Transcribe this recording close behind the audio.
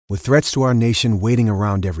With threats to our nation waiting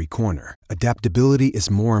around every corner, adaptability is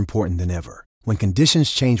more important than ever. When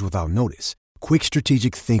conditions change without notice, quick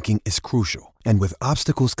strategic thinking is crucial. And with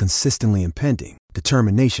obstacles consistently impending,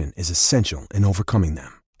 determination is essential in overcoming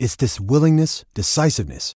them. It's this willingness,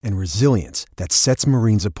 decisiveness, and resilience that sets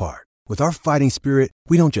Marines apart. With our fighting spirit,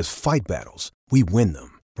 we don't just fight battles, we win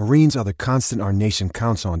them. Marines are the constant our nation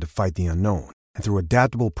counts on to fight the unknown. And through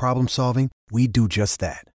adaptable problem solving, we do just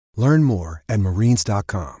that. Learn more at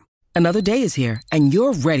marines.com. Another day is here, and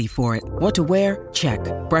you're ready for it. What to wear? Check.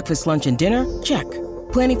 Breakfast, lunch, and dinner? Check.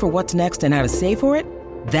 Planning for what's next and how to save for it?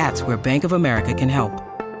 That's where Bank of America can help.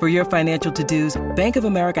 For your financial to-dos, Bank of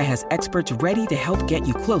America has experts ready to help get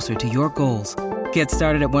you closer to your goals. Get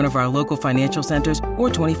started at one of our local financial centers or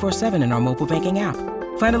 24/7 in our mobile banking app.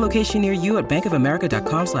 Find a location near you at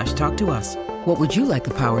bankofamerica.com/talktous. What would you like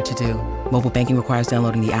the power to do? Mobile banking requires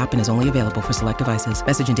downloading the app and is only available for select devices.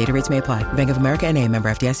 Message and data rates may apply. Bank of America N.A., member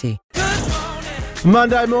FDIC.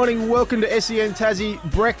 Monday morning, welcome to SEN Tassie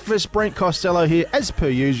Breakfast. Brent Costello here, as per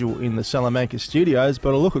usual, in the Salamanca studios.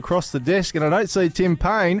 But I look across the desk and I don't see Tim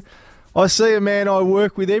Payne. I see a man I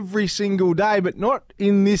work with every single day, but not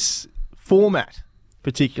in this format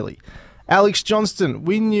particularly. Alex Johnston,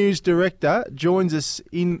 Win News Director, joins us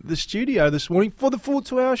in the studio this morning for the full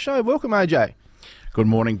 2-hour show. Welcome, AJ. Good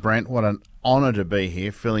morning, Brent. What an honour to be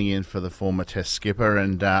here, filling in for the former Test skipper,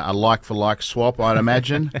 and a like-for-like swap, I'd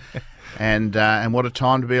imagine. And what a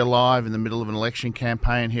time to be alive in the middle of an election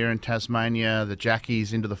campaign here in Tasmania. The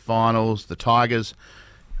Jackies into the finals, the Tigers.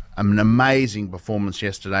 An amazing performance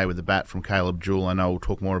yesterday with the bat from Caleb Jewell. I know we'll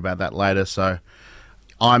talk more about that later. So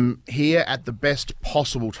I'm here at the best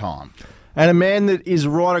possible time. And a man that is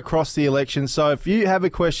right across the election. So if you have a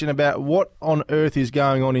question about what on earth is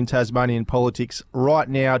going on in Tasmanian politics right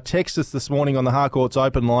now, text us this morning on the Harcourts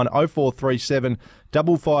open line 0437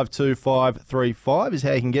 552 535 is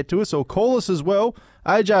how you can get to us, or call us as well.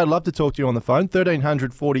 AJ, I'd love to talk to you on the phone,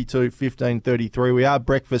 1300 42 1533. We are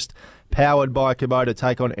breakfast powered by Kubota.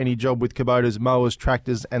 Take on any job with Kubota's mowers,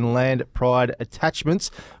 tractors and Land Pride attachments.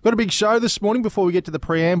 Got a big show this morning. Before we get to the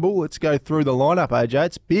preamble, let's go through the lineup, AJ.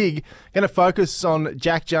 It's big. Going to focus on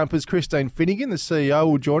Jack Jumpers. Christine Finnegan, the CEO,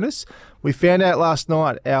 will join us. We found out last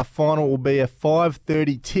night our final will be a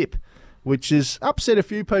 5:30 tip, which has upset a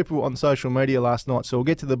few people on social media last night. So we'll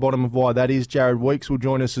get to the bottom of why that is. Jared Weeks will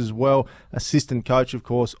join us as well, assistant coach, of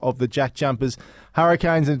course, of the Jack Jumpers.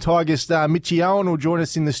 Hurricanes and Tigers star Mitchie Owen will join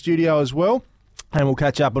us in the studio as well. And we'll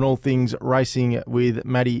catch up on all things racing with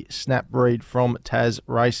Maddie Snapbreed from Tas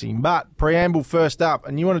Racing. But preamble first up,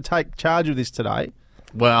 and you want to take charge of this today.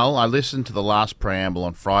 Well, I listened to the last preamble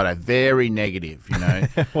on Friday. Very negative, you know.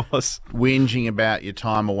 It was. Whinging about your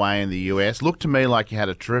time away in the US. Looked to me like you had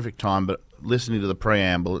a terrific time, but listening to the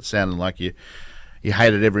preamble, it sounded like you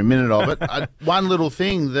hated every minute of it. One little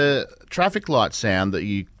thing, the traffic light sound that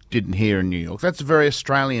you didn't hear in New York, that's a very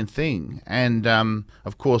Australian thing. And,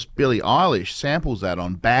 of course, Billie Eilish samples that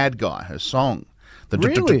on Bad Guy, her song.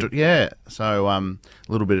 Really? Yeah. So a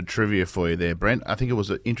little bit of trivia for you there, Brent. I think it was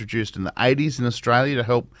introduced in the 80s in Australia to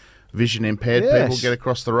help vision-impaired people get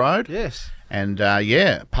across the road. Yes. And,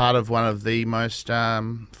 part of one of the most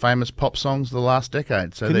famous pop songs of the last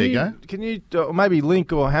decade. So there you go. Can you, maybe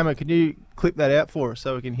Link or Hammer, can you clip that out for us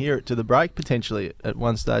so we can hear it to the break, potentially, at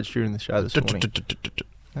one stage during the show this morning?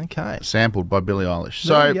 Okay. Sampled by Billie Eilish.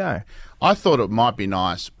 There you go. I thought it might be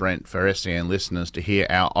nice, Brent, for SEN listeners to hear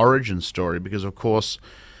our origin story because, of course,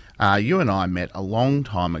 you and I met a long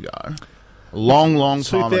time ago. A long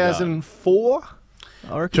time ago. 2004?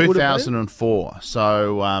 I reckon 2004.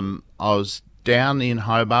 So I was down in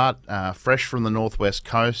Hobart, fresh from the northwest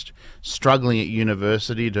coast, struggling at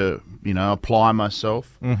university to, apply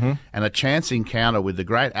myself. Mm-hmm. And a chance encounter with the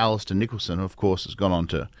great Alistair Nicholson, who, of course, has gone on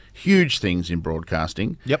to huge things in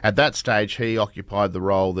broadcasting. Yep. At that stage, he occupied the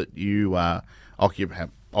role that you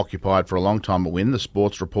occupied for a long time at Win, the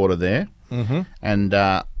sports reporter there. Mm-hmm. And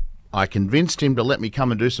I convinced him to let me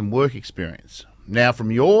come and do some work experience. Now,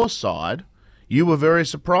 from your side, you were very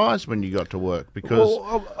surprised when you got to work because...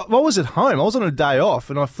 Well, I was at home. I was on a day off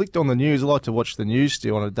and I flicked on the news. I like to watch the news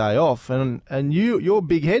still on a day off. And your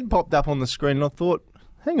big head popped up on the screen and I thought,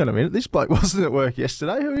 hang on a minute, this bloke wasn't at work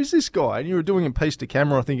yesterday. Who is this guy? And you were doing a piece to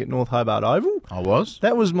camera, I think, at North Hobart Oval. I was.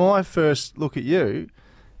 That was my first look at you.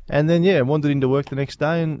 And then, wandered into work the next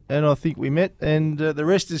day and I think we met and the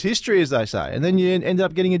rest is history, as they say. And then you ended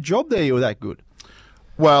up getting a job there. You were that good.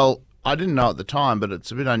 Well, I didn't know at the time, but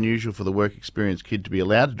it's a bit unusual for the work experience kid to be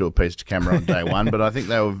allowed to do a piece to camera on day one. But I think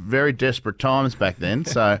they were very desperate times back then.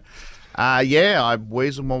 So Yeah, I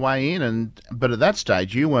weaseled my way in, but at that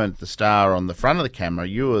stage, you weren't the star on the front of the camera.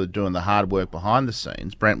 You were doing the hard work behind the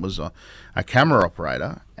scenes. Brent was a camera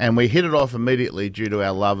operator, and we hit it off immediately due to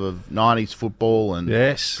our love of 90s football and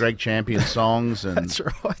Greg Champion songs and That's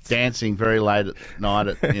right. dancing very late at night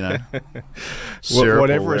at,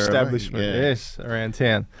 Whatever establishment, yes, around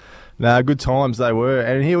town. No, good times they were.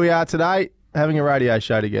 And here we are today, having a radio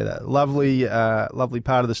show together. Lovely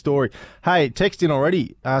part of the story. Hey, text in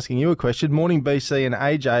already asking you a question. Morning, BC and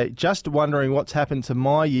AJ. Just wondering what's happened to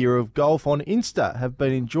my year of golf on Insta. Have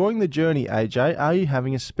been enjoying the journey, AJ. Are you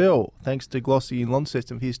having a spell? Thanks to Glossy in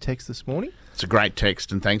Launceston for his text this morning. It's a great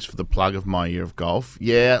text, and thanks for the plug of my year of golf.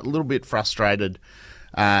 Yeah, a little bit frustrated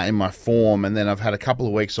in my form, and then I've had a couple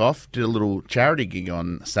of weeks off. Did a little charity gig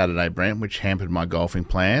on Saturday, Brent, which hampered my golfing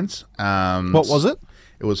plans. What was it?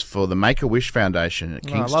 It was for the Make-A-Wish Foundation at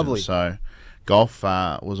Kingston. Lovely. So golf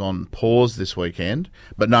was on pause this weekend.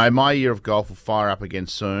 But no, my year of golf will fire up again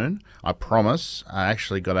soon. I promise. I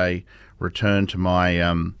actually got a return to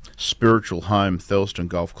my spiritual home, Thurleston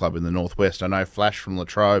Golf Club in the Northwest. I know Flash from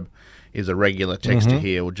Latrobe is a regular texter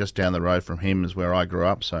here, or just down the road from him is where I grew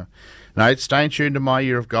up. So no, it's staying tuned to my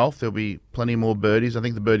year of golf. There'll be plenty more birdies. I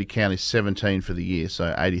think the birdie count is 17 for the year,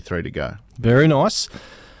 so 83 to go. Very nice.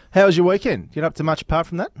 How was your weekend? Get up to much apart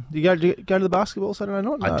from that? Did you go to the basketball Saturday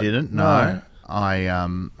night? No. I didn't, no. I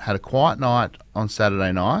had a quiet night on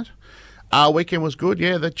Saturday night. Our weekend was good,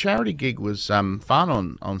 yeah. The charity gig was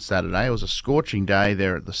fun on Saturday. It was a scorching day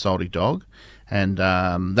there at the Salty Dog, and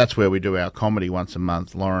that's where we do our comedy once a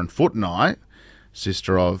month. Lauren Foote and I,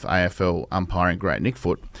 sister of AFL umpiring great Nick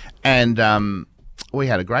Foote, and we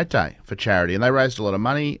had a great day for charity, and they raised a lot of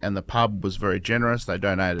money, and the pub was very generous. They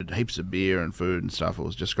donated heaps of beer and food and stuff. It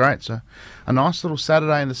was just great. So a nice little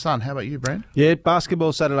Saturday in the sun. How about you, Brent? Yeah,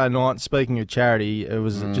 basketball Saturday night. Speaking of charity, it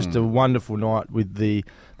was just a wonderful night with the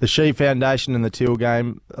She Foundation and the Teal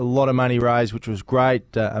game. A lot of money raised, which was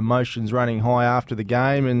great. Emotions running high after the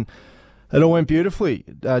game, and it all went beautifully.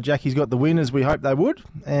 Jackie's got the win, as we hoped they would,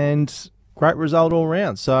 and great result all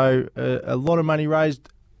round. So a lot of money raised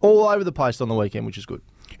all over the place on the weekend, which is good.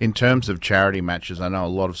 In terms of charity matches, I know a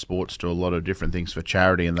lot of sports do a lot of different things for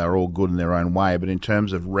charity, and they're all good in their own way. But in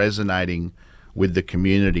terms of resonating with the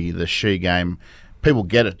community, the She game, people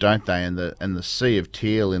get it, don't they? And the sea of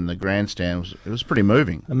teal in the grandstand, it was pretty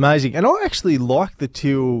moving. Amazing. And I actually like the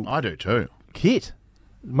teal I do too. kit.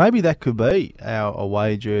 Maybe that could be our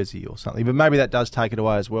away jersey or something, but maybe that does take it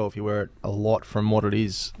away as well if you wear it a lot from what it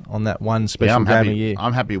is on that one special game a year.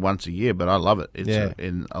 I'm happy once a year, but I love it.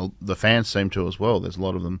 The fans seem to as well. There's a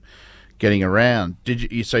lot of them getting around.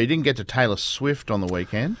 So you didn't get to Taylor Swift on the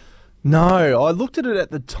weekend? No, I looked at it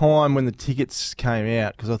at the time when the tickets came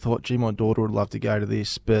out because I thought, gee, my daughter would love to go to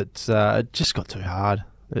this, but it just got too hard.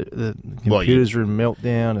 The computers were in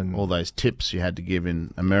meltdown, and all those tips you had to give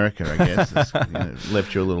in America, I guess,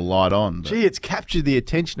 left you a little light on. But gee, it's captured the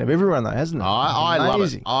attention of everyone, though, hasn't it? I love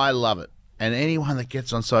it. I love it. And anyone that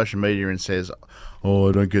gets on social media and says, "Oh,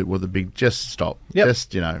 I don't get what the big," just stop. Yep.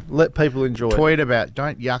 Just let people enjoy. Tweet about.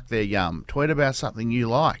 Don't yuck their yum. Tweet about something you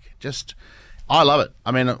like. I love it.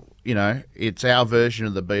 I mean, it's our version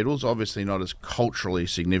of the Beatles. Obviously, not as culturally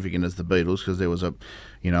significant as the Beatles because there was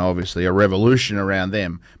obviously a revolution around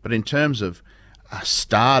them. But in terms of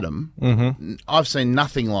stardom, I've seen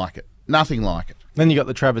nothing like it. Nothing like it. Then you got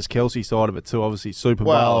the Travis Kelce side of it too, obviously Super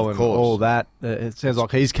Bowl and all that. It sounds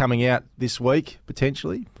like he's coming out this week,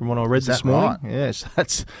 potentially, from what I read this morning. Right? Yes,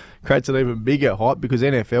 that creates an even bigger hype because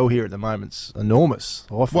NFL here at the moment's enormous.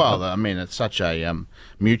 It's such a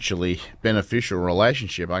mutually beneficial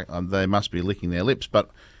relationship. They must be licking their lips, but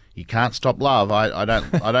you can't stop love. I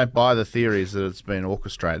don't buy the theories that it's been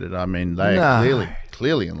orchestrated. I mean, they are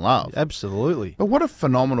clearly in love. Absolutely. But what a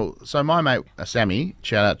phenomenal... So my mate, Sammy,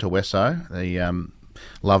 shout out to Wesso, the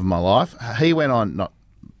love of my life. He went on, not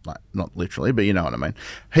literally, but you know what I mean.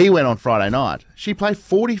 He went on Friday night. She played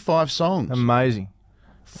 45 songs. Amazing.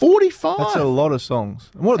 45? That's a lot of songs.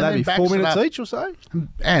 And what would that be, 4 minutes each or so?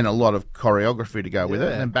 And a lot of choreography to go with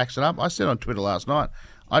it, and backs it up. I said on Twitter last night,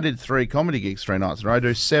 I did 3 comedy gigs 3 nights in a row. I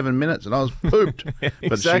do 7 minutes, and I was pooped.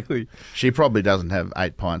 Exactly. But she probably doesn't have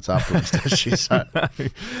 8 pints afterwards, does she? So. Hey,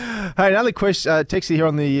 another question, text here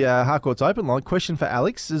on the Harcourts Open line. Question for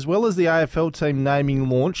Alex. As well as the AFL team naming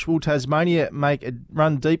launch, will Tasmania make a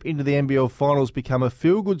run deep into the NBL finals become a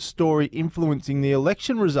feel-good story influencing the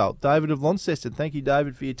election result? David of Launceston. Thank you,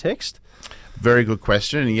 David, for your text. Very good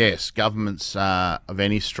question. Yes, governments of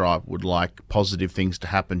any stripe would like positive things to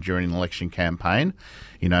happen during an election campaign.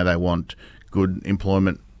 They want good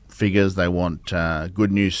employment figures. They want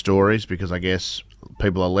good news stories because I guess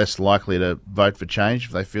people are less likely to vote for change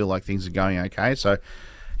if they feel like things are going okay. So,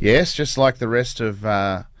 Yes, just like the rest of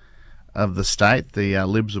the state, the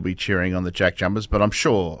Libs will be cheering on the Jack Jumpers, but I'm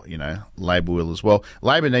sure Labor will as well.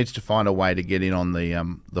 Labor needs to find a way to get in on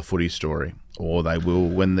the footy story, or they will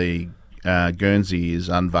when the Guernsey is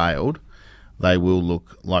unveiled. They will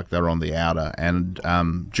look like they're on the outer, and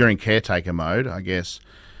during caretaker mode, I guess.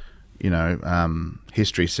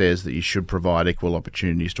 History says that you should provide equal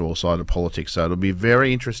opportunities to all sides of politics. So it'll be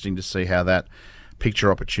very interesting to see how that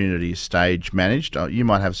picture opportunity is stage managed. You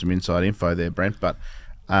might have some inside info there, Brent, but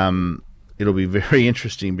it'll be very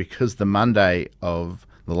interesting because the Monday of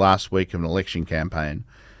the last week of an election campaign,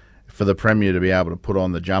 for the Premier to be able to put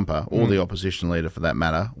on the jumper, or the opposition leader for that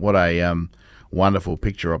matter, what a wonderful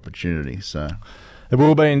picture opportunity. So. It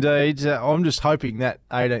will be indeed. I'm just hoping that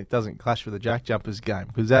 18th doesn't clash with the Jack Jumpers game,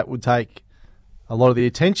 because that would take a lot of the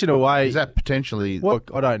attention away. Is that potentially... Well,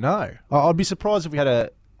 I don't know. I'd be surprised if we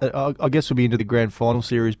had I guess we'll be into the grand final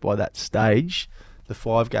series by that stage, the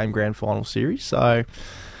 5-game grand final series. So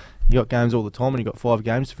you got games all the time and you got 5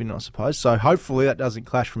 games to finish, I suppose. So hopefully that doesn't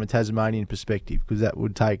clash from a Tasmanian perspective, because that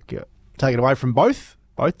would take it away from both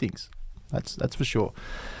things. That's for sure.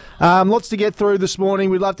 Lots to get through this morning.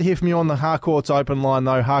 We'd love to hear from you on the Harcourts open line,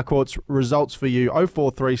 though. Harcourts results for you,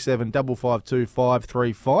 0437 552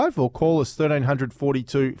 535, or call us 1300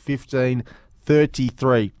 42 15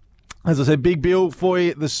 33. As I said, big bill for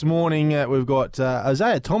you this morning. We've got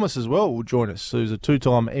Isaiah Thomas as well will join us, who's a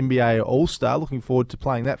 2-time NBA All-Star. Looking forward to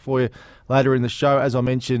playing that for you later in the show. As I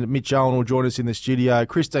mentioned, Mitch Owen will join us in the studio,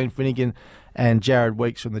 Christine Finnegan and Jared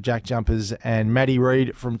Weeks from the Jack Jumpers, and Maddie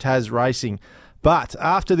Reid from Tas Racing. But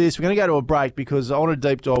after this, we're going to go to a break because I want to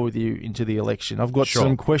deep dive with you into the election. I've got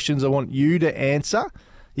some questions I want you to answer.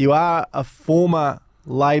 You are a former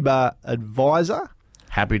Labor advisor.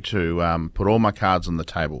 Happy to put all my cards on the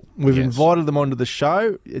table. We've invited them onto the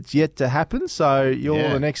show. It's yet to happen, so you're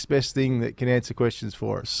the next best thing that can answer questions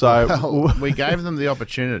for us. So we gave them the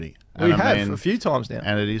opportunity. We have a few times now.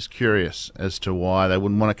 And it is curious as to why they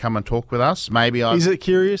wouldn't want to come and talk with us. Is it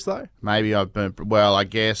curious, though? Maybe I've burnt... Well, I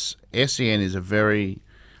guess SEN is a very,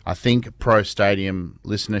 I think, pro-stadium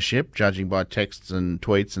listenership, judging by texts and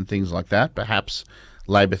tweets and things like that. Perhaps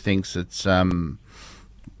Labor thinks it's...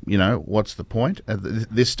 what's the point at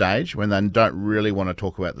this stage when they don't really want to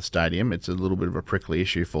talk about the stadium? It's a little bit of a prickly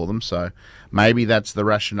issue for them. So maybe that's the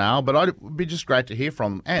rationale. But it would be just great to hear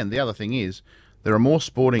from them. And the other thing is, there are more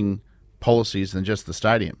sporting policies than just the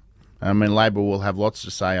stadium. I mean, Labor will have lots to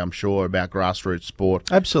say, I'm sure, about grassroots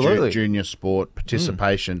sport. Absolutely. Junior sport,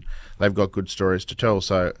 participation. They've got good stories to tell,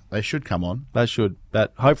 so they should come on. They should,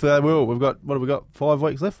 but hopefully they will. What have we got? 5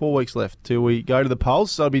 weeks left? 4 weeks left till we go to the polls,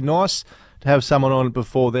 so it'll be nice to have someone on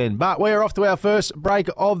before then. But we're off to our first break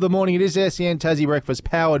of the morning. It is SEN Tassie Breakfast,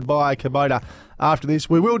 powered by Kubota. After this,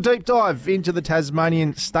 we will deep dive into the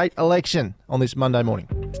Tasmanian state election on this Monday morning.